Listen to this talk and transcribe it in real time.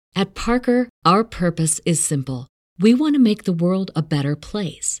At Parker, our purpose is simple. We want to make the world a better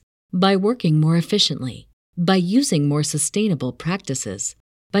place by working more efficiently, by using more sustainable practices,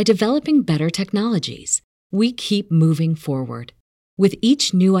 by developing better technologies. We keep moving forward. With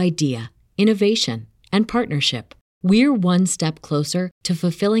each new idea, innovation, and partnership, we're one step closer to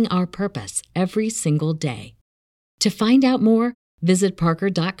fulfilling our purpose every single day. To find out more, visit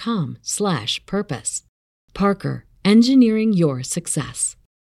parker.com/purpose. Parker, engineering your success.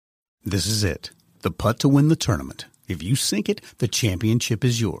 This is it. The putt to win the tournament. If you sink it, the championship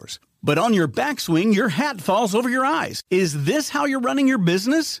is yours. But on your backswing, your hat falls over your eyes. Is this how you're running your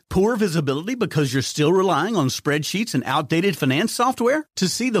business? Poor visibility because you're still relying on spreadsheets and outdated finance software? To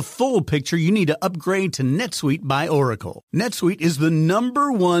see the full picture, you need to upgrade to NetSuite by Oracle. NetSuite is the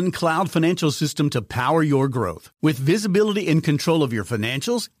 #1 cloud financial system to power your growth. With visibility and control of your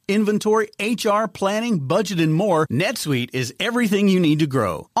financials, inventory, HR, planning, budget, and more, NetSuite is everything you need to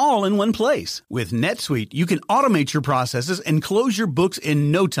grow, all in one place. With NetSuite, you can automate your processes and close your books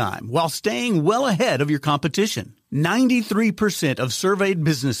in no time, while staying well ahead of your competition. 93% of surveyed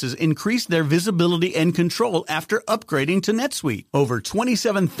businesses increased their visibility and control after upgrading to NetSuite. Over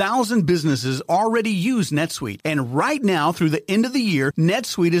 27,000 businesses already use NetSuite. And right now, through the end of the year,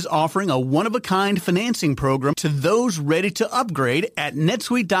 NetSuite is offering a one-of-a-kind financing program to those ready to upgrade at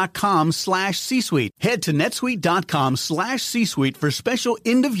netsuite.com/C-Suite. Head to netsuite.com/C-Suite for special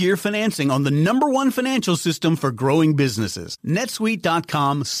end-of-year financing on the #1 financial system for growing businesses.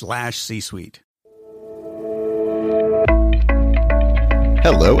 netsuite.com/C-Suite.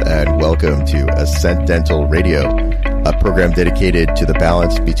 Hello and welcome to Ascent Dental Radio, a program dedicated to the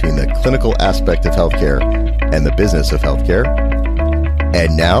balance between the clinical aspect of healthcare and the business of healthcare.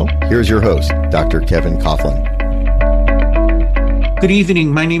 And now, here's your host, Dr. Kevin Coughlin. Good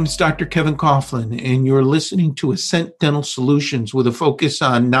evening. My name is Dr. Kevin Coughlin, and you're listening to Ascent Dental Solutions with a focus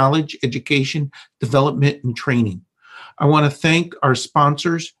on knowledge, education, development, and training. I want to thank our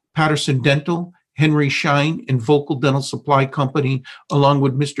sponsors, Patterson Dental, Henry Schein, and Vocal Dental Supply Company, along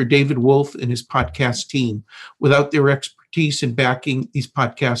with Mr. David Wolf and his podcast team. Without their expertise and backing, these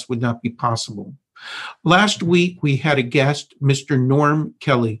podcasts would not be possible. Last week, we had a guest, Mr. Norm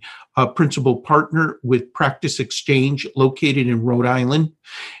Kelly, a principal partner with Practice Exchange located in Rhode Island,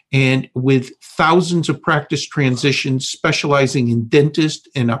 and with thousands of practice transitions specializing in dentist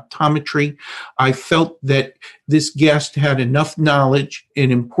and optometry. I felt that this guest had enough knowledge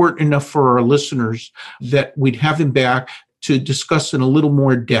and important enough for our listeners that we'd have him back to discuss in a little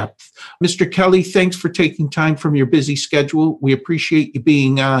more depth. Mr. Kelly, thanks for taking time from your busy schedule. We appreciate you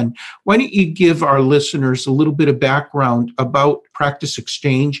being on. Why don't you give our listeners a little bit of background about Practice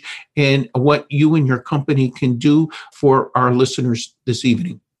Exchange and what you and your company can do for our listeners this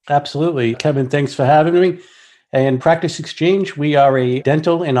evening? Absolutely. Kevin, thanks for having me. And Practice Exchange, we are a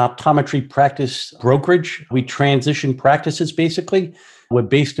dental and optometry practice brokerage. We transition practices, basically. We're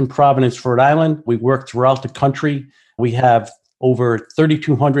based in Providence, Rhode Island. We work throughout the country. We have over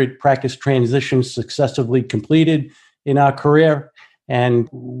 3,200 practice transitions successfully completed in our career. And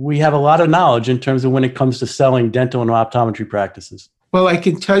we have a lot of knowledge in terms of when it comes to selling dental and optometry practices. Well, I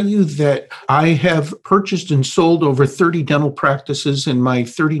can tell you that I have purchased and sold over 30 dental practices in my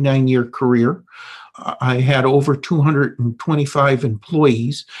 39-year career. I had over 225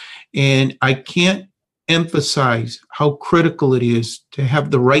 employees, and I can't emphasize how critical it is to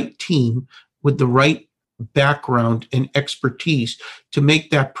have the right team with the right background and expertise to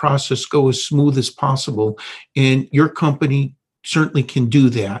make that process go as smooth as possible. And your company certainly can do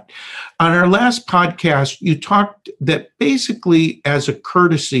that. On our last podcast, you talked that basically as a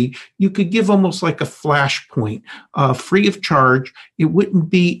courtesy, you could give almost like a flashpoint, free of charge. It wouldn't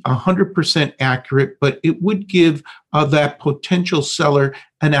be 100% accurate, but it would give that potential seller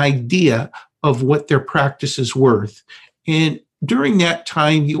an idea of what their practice is worth. And during that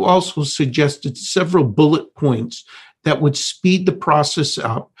time, you also suggested several bullet points that would speed the process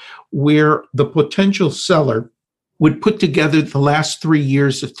up, where the potential seller would put together the last 3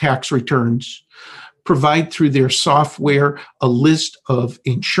 years of tax returns, provide through their software a list of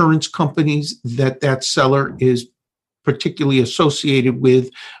insurance companies that seller is particularly associated with,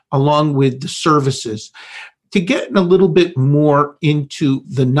 along with the services. To get a little bit more into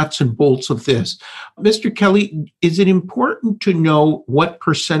the nuts and bolts of this, Mr. Kelly, is it important to know what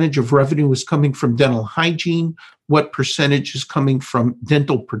percentage of revenue is coming from dental hygiene, what percentage is coming from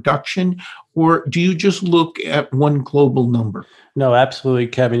dental production, or do you just look at one global number? No, absolutely,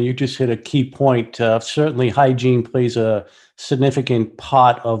 Kevin. You just hit a key point. Certainly, hygiene plays a significant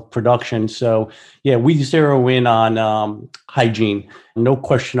part of production. So, yeah, we zero in on hygiene. No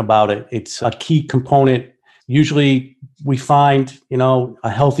question about it. It's a key component Usually we find, a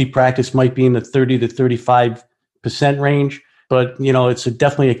healthy practice might be in the 30 to 35% range. But, it's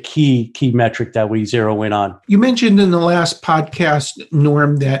definitely a key metric that we zero in on. You mentioned in the last podcast,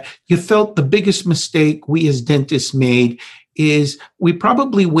 Norm, that you felt the biggest mistake we as dentists made is we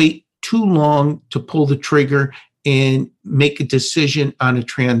probably wait too long to pull the trigger and make a decision on a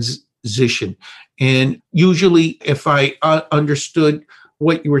transition. And usually, if I understood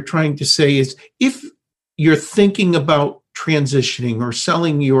what you were trying to say, is if you're thinking about transitioning or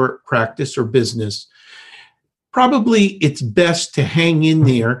selling your practice or business, probably it's best to hang in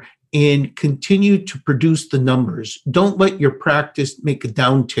there and continue to produce the numbers. Don't let your practice make a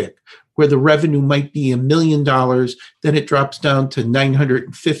downtick where the revenue might be $1 million, then it drops down to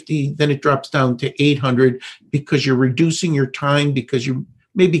 950, then it drops down to 800 because you're reducing your time, because you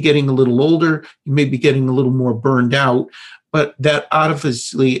may be getting a little older, you may be getting a little more burned out. But that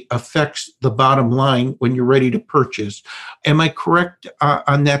obviously affects the bottom line when you're ready to purchase. Am I correct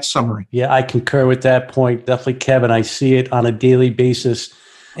on that summary? Yeah, I concur with that point. Definitely, Kevin. I see it on a daily basis.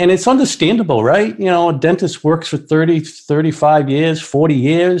 And it's understandable, right? A dentist works for 30, 35 years, 40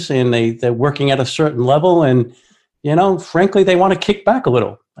 years, and they're working at a certain level. And, frankly, they want to kick back a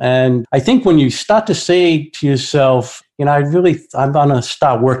little. And I think when you start to say to yourself, I'm going to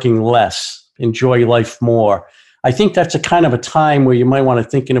start working less, enjoy life more, I think that's a kind of a time where you might want to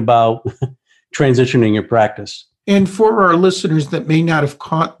thinking about transitioning your practice. And for our listeners that may not have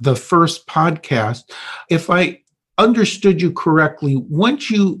caught the first podcast, if I understood you correctly, once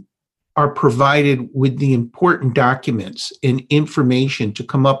you are provided with the important documents and information to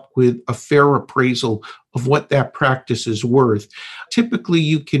come up with a fair appraisal of what that practice is worth, typically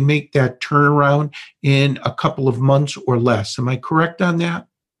you can make that turnaround in a couple of months or less. Am I correct on that?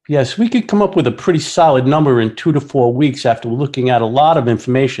 Yes, we could come up with a pretty solid number in 2 to 4 weeks after looking at a lot of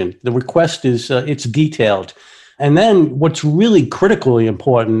information. The request is it's detailed. And then what's really critically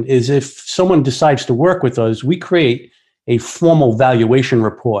important is if someone decides to work with us, we create a formal valuation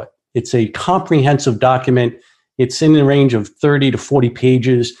report. It's a comprehensive document. It's in the range of 30 to 40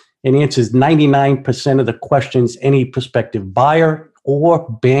 pages and answers 99% of the questions any prospective buyer or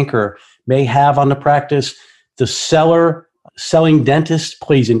banker may have on the practice. The selling dentist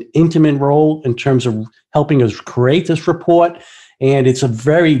plays an intimate role in terms of helping us create this report. And it's a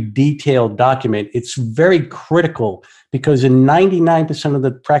very detailed document. It's very critical because in 99% of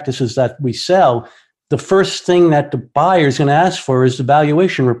the practices that we sell, the first thing that the buyer is going to ask for is the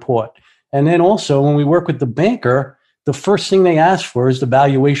valuation report. And then also when we work with the banker, the first thing they ask for is the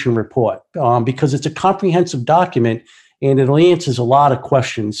valuation report because it's a comprehensive document and it answers a lot of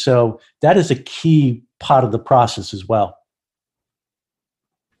questions. So that is a key part of the process as well.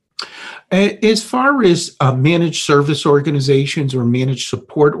 As far as managed service organizations or managed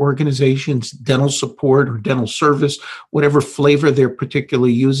support organizations, dental support or dental service, whatever flavor they're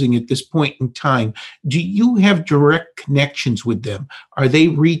particularly using at this point in time, do you have direct connections with them? Are they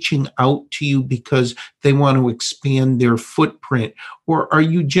reaching out to you because they want to expand their footprint? Or are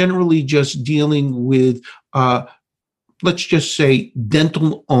you generally just dealing with, let's just say,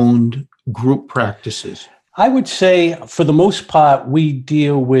 dental-owned group practices? I would say, for the most part, we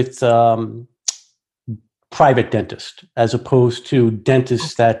deal with private dentists as opposed to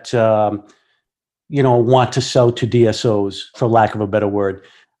dentists that, want to sell to DSOs, for lack of a better word.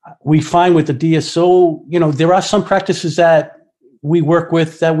 We find with the DSO, there are some practices that we work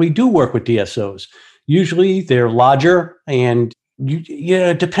with that we do work with DSOs. Usually they're larger and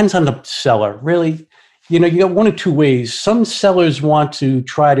it depends on the seller, really. You got one of two ways. Some sellers want to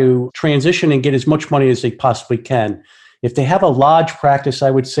try to transition and get as much money as they possibly can. If they have a large practice,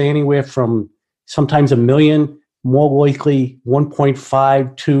 I would say anywhere from sometimes $1 million, more likely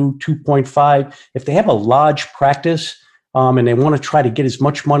 1.5 to 2.5. If they have a large practice and they want to try to get as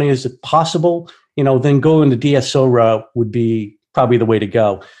much money as possible, then going the DSO route would be probably the way to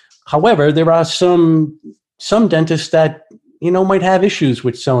go. However, there are some dentists that might have issues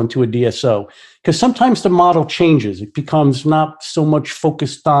with selling to a DSO because sometimes the model changes. It becomes not so much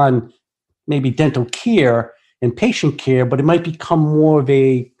focused on maybe dental care and patient care, but it might become more of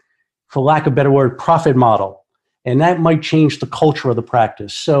a, for lack of a better word, profit model. And that might change the culture of the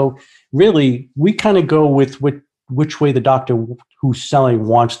practice. So really, we kind of go with which way the doctor who's selling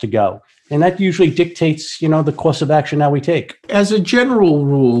wants to go. And that usually dictates, the course of action that we take. As a general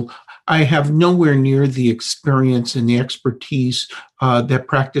rule, I have nowhere near the experience and the expertise that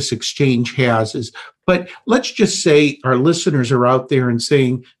Practice Exchange has. But let's just say our listeners are out there and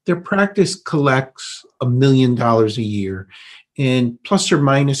saying their practice collects $1 million a year. and plus or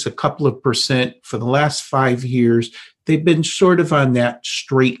minus a couple of percent for the last 5 years. They've been sort of on that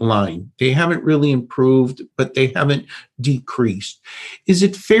straight line. They haven't really improved, but they haven't decreased. Is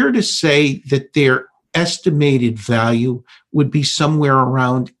it fair to say that their estimated value would be somewhere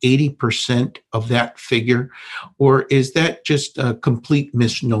around 80% of that figure? Or is that just a complete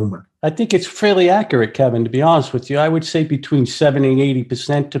misnomer? I think it's fairly accurate, Kevin, to be honest with you. I would say between 70 and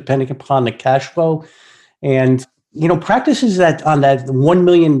 80%, depending upon the cash flow. And, practices that on that 1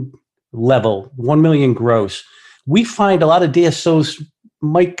 million level, 1 million gross, we find a lot of DSOs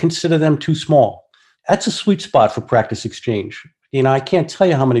might consider them too small. That's a sweet spot for Practice Exchange. I can't tell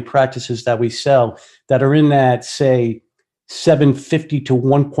you how many practices that we sell that are in that, say, 750 to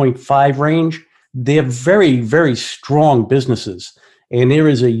 1.5 range. They're very, very strong businesses. And there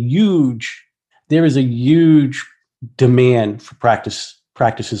is a huge demand for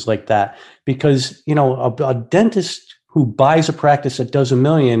practices like that, because, a dentist who buys a practice that does 1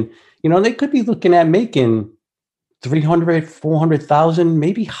 million, they could be looking at making 300, 400,000,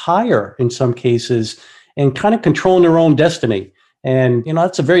 maybe higher in some cases, and kind of controlling their own destiny. And,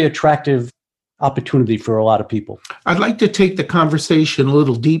 that's a very attractive opportunity for a lot of people. I'd like to take the conversation a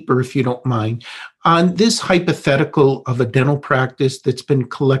little deeper, if you don't mind, on this hypothetical of a dental practice that's been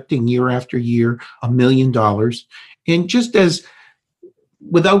collecting year after year $1 million. And just as,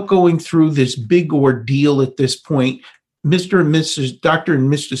 without going through this big ordeal at this point, Dr. and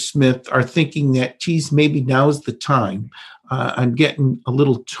Mrs. Smith are thinking that, geez, maybe now's the time. I'm getting a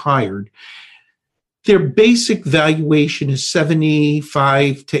little tired. Their basic valuation is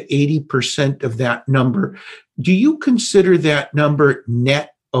 75 to 80% of that number. Do you consider that number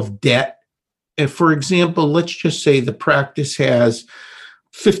net of debt? If, for example, let's just say the practice has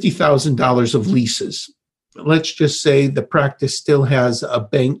 $50,000 of leases. Let's just say the practice still has a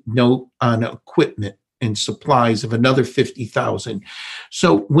bank note on equipment and supplies of another 50,000.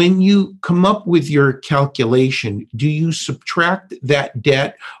 So when you come up with your calculation, do you subtract that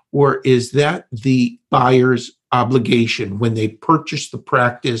debt, or is that the buyer's obligation? When they purchase the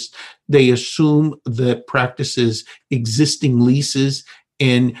practice, they assume the practice's existing leases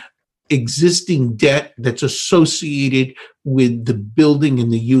and existing debt that's associated with the building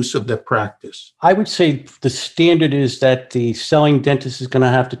and the use of the practice? I would say the standard is that the selling dentist is going to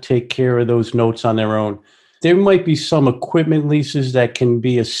have to take care of those notes on their own. There might be some equipment leases that can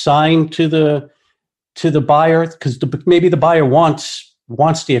be assigned to the buyer, because maybe the buyer wants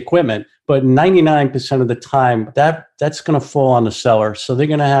the equipment, but 99% of the time that's going to fall on the seller. So they're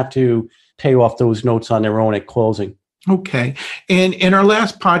going to have to pay off those notes on their own at closing. Okay. And in our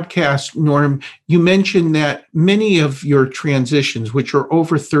last podcast, Norm, you mentioned that many of your transitions, which are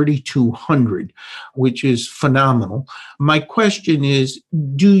over 3,200, which is phenomenal. My question is,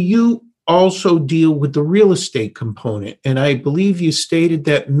 do you also deal with the real estate component? And I believe you stated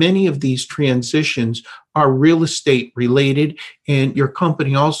that many of these transitions are real estate related, and your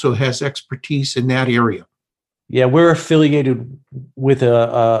company also has expertise in that area. Yeah, we're affiliated with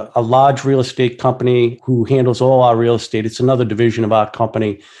a large real estate company who handles all our real estate. It's another division of our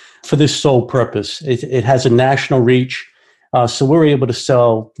company for this sole purpose. It has a national reach, so we're able to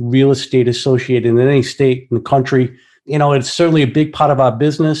sell real estate associated in any state in the country. It's certainly a big part of our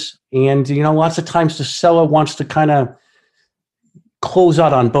business. And, lots of times the seller wants to kind of close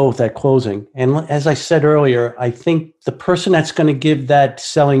out on both at closing. And as I said earlier, I think the person that's going to give that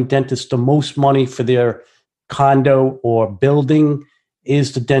selling dentist the most money for their condo or building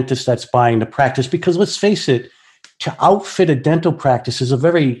is the dentist that's buying the practice. Because let's face it, to outfit a dental practice is a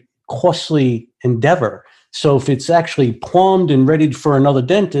very costly endeavor. So if it's actually plumbed and ready for another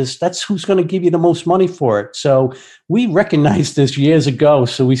dentist, that's who's going to give you the most money for it. So we recognized this years ago.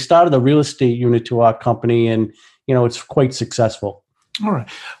 So we started a real estate unit to our company, and, it's quite successful. All right.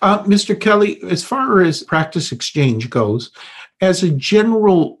 Mr. Kelly, as far as Practice Exchange goes, as a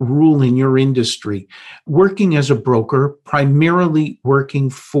general rule in your industry, working as a broker, primarily working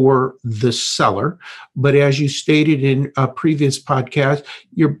for the seller, but as you stated in a previous podcast,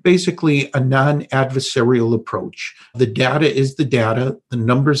 you're basically a non-adversarial approach. The data is the data, the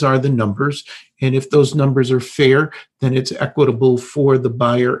numbers are the numbers, and if those numbers are fair, then it's equitable for the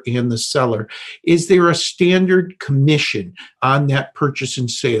buyer and the seller. Is there a standard commission on that purchase and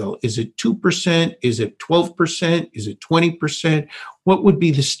sale? Is it 2%? Is it 12%? Is it 20%? What would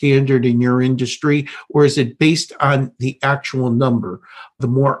be the standard in your industry? Or is it based on the actual number? The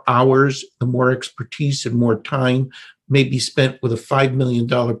more hours, the more expertise and more time may be spent with a $5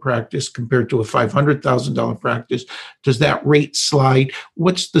 million practice compared to a $500,000 practice. Does that rate slide?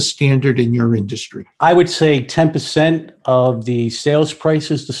 What's the standard in your industry? I would say 10% of the sales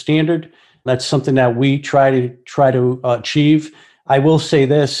price is the standard. That's something that we try to achieve. I will say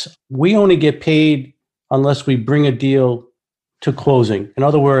this, we only get paid unless we bring a deal to closing. In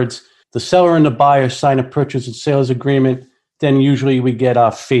other words, the seller and the buyer sign a purchase and sales agreement, then usually we get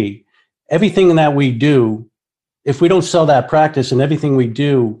our fee. Everything that we do, if we don't sell that practice and everything we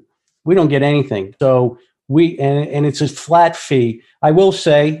do, we don't get anything. So and it's a flat fee. I will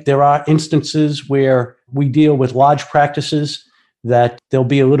say there are instances where we deal with large practices that there'll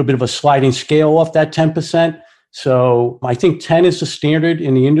be a little bit of a sliding scale off that 10%. So I think 10 is the standard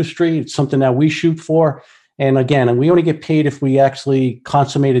in the industry. It's something that we shoot for. And again, we only get paid if we actually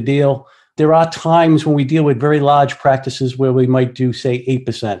consummate a deal. There are times when we deal with very large practices where we might do, say,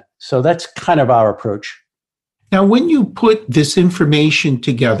 8%. So that's kind of our approach. Now, when you put this information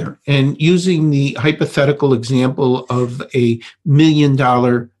together and using the hypothetical example of $1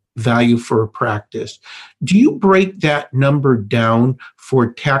 million value for a practice, do you break that number down for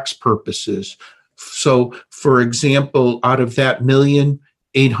tax purposes? So, for example, out of that million,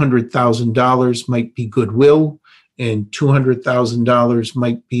 $800,000 might be goodwill and $200,000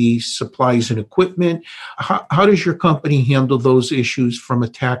 might be supplies and equipment. How does your company handle those issues from a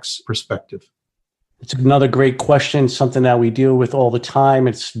tax perspective? It's another great question, something that we deal with all the time.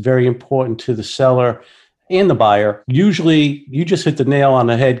 It's very important to the seller and the buyer. Usually, you just hit the nail on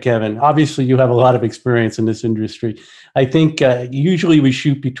the head, Kevin. Obviously, you have a lot of experience in this industry. I think usually we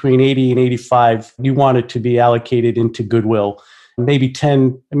shoot between 80 and 85. You want it to be allocated into goodwill. Maybe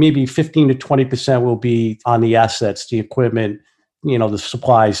 15 to 20% will be on the assets, the equipment, the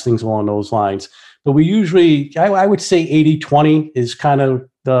supplies, things along those lines. But we usually, I would say 80-20 is kind of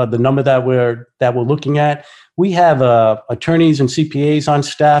the number that we're looking at. We have attorneys and CPAs on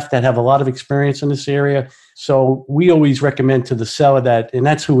staff that have a lot of experience in this area. So we always recommend to the seller that, and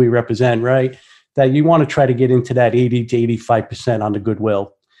that's who we represent, right? That you want to try to get into that 80 to 85% on the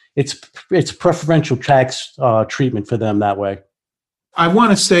goodwill. It's preferential tax treatment for them that way. I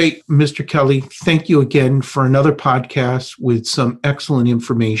want to say, Mr. Kelly, thank you again for another podcast with some excellent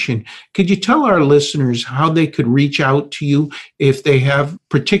information. Could you tell our listeners how they could reach out to you if they have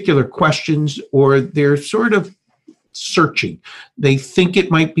particular questions or they're sort of searching? They think it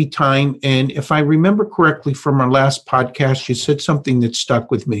might be time. And if I remember correctly from our last podcast, you said something that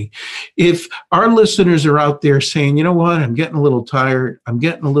stuck with me. If our listeners are out there saying, you know what, I'm getting a little tired, I'm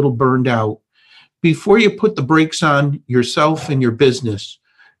getting a little burned out, before you put the brakes on yourself and your business,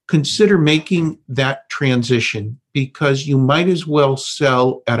 consider making that transition because you might as well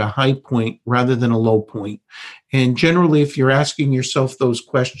sell at a high point rather than a low point. And generally, if you're asking yourself those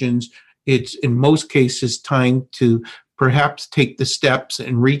questions, it's in most cases time to perhaps take the steps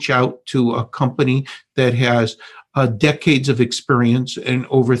and reach out to a company that has decades of experience and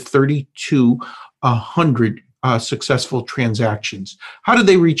over 3,200 successful transactions. How do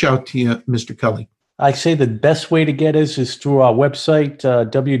they reach out to you, Mr. Kelly? I say the best way to get us is through our website,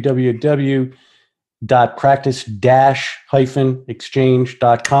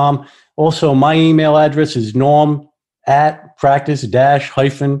 www.practice-exchange.com. Also, my email address is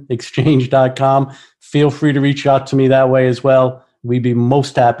norm@practice-exchange.com. Feel free to reach out to me that way as well. We'd be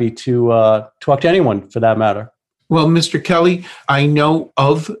most happy to talk to anyone for that matter. Well, Mr. Kelly, I know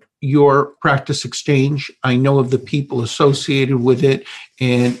of your Practice Exchange. I know of the people associated with it,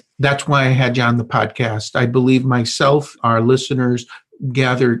 and that's why I had you on the podcast. I believe myself, our listeners,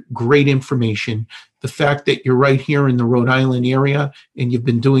 gathered great information. The fact that you're right here in the Rhode Island area and you've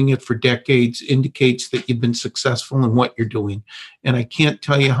been doing it for decades indicates that you've been successful in what you're doing. And I can't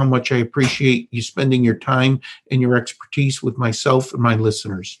tell you how much I appreciate you spending your time and your expertise with myself and my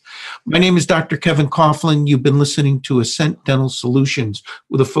listeners. My name is Dr. Kevin Coughlin. You've been listening to Ascent Dental Solutions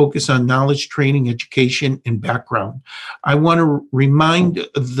with a focus on knowledge, training, education, and background. I want to remind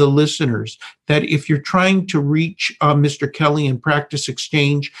the listeners that if you're trying to reach Mr. Kelly and Practice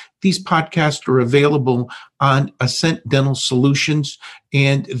Exchange, these podcasts are available on Ascent Dental Solutions,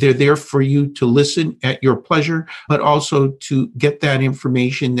 and they're there for you to listen at your pleasure, but also to get that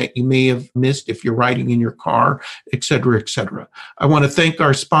information that you may have missed if you're riding in your car, et cetera, et cetera. I want to thank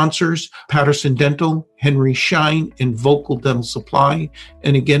our sponsors, Patterson Dental, Henry Schein, and Vocal Dental Supply.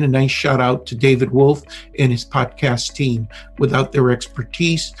 And again, a nice shout out to David Wolf and his podcast team. Without their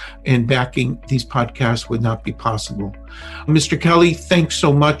expertise and backing, these podcasts would not be possible. Mr. Kelly, thanks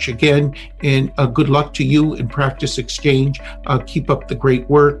so much again, and good luck to you in Practice Exchange. Keep up the great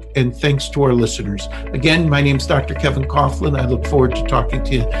work, and thanks to our listeners. Again, my name is Dr. Kevin Coughlin. I look forward to talking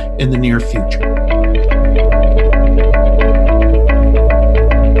to you in the near future.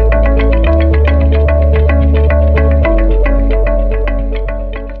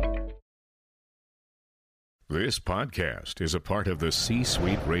 This This podcast is a part of the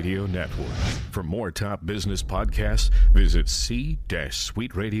C-Suite Radio Network. For more top business podcasts, visit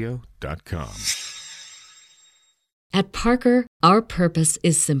c-suiteradio.com. At Parker, our purpose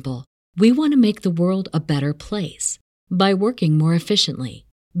is simple. We want to make the world a better place by working more efficiently,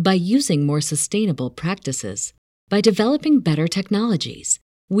 by using more sustainable practices, by developing better technologies.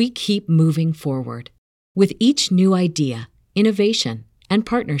 We keep moving forward. With each new idea, innovation, and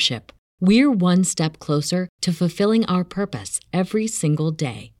partnership, we're one step closer to fulfilling our purpose every single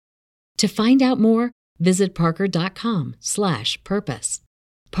day. To find out more, visit parker.com/purpose.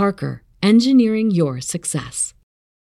 Parker, engineering your success.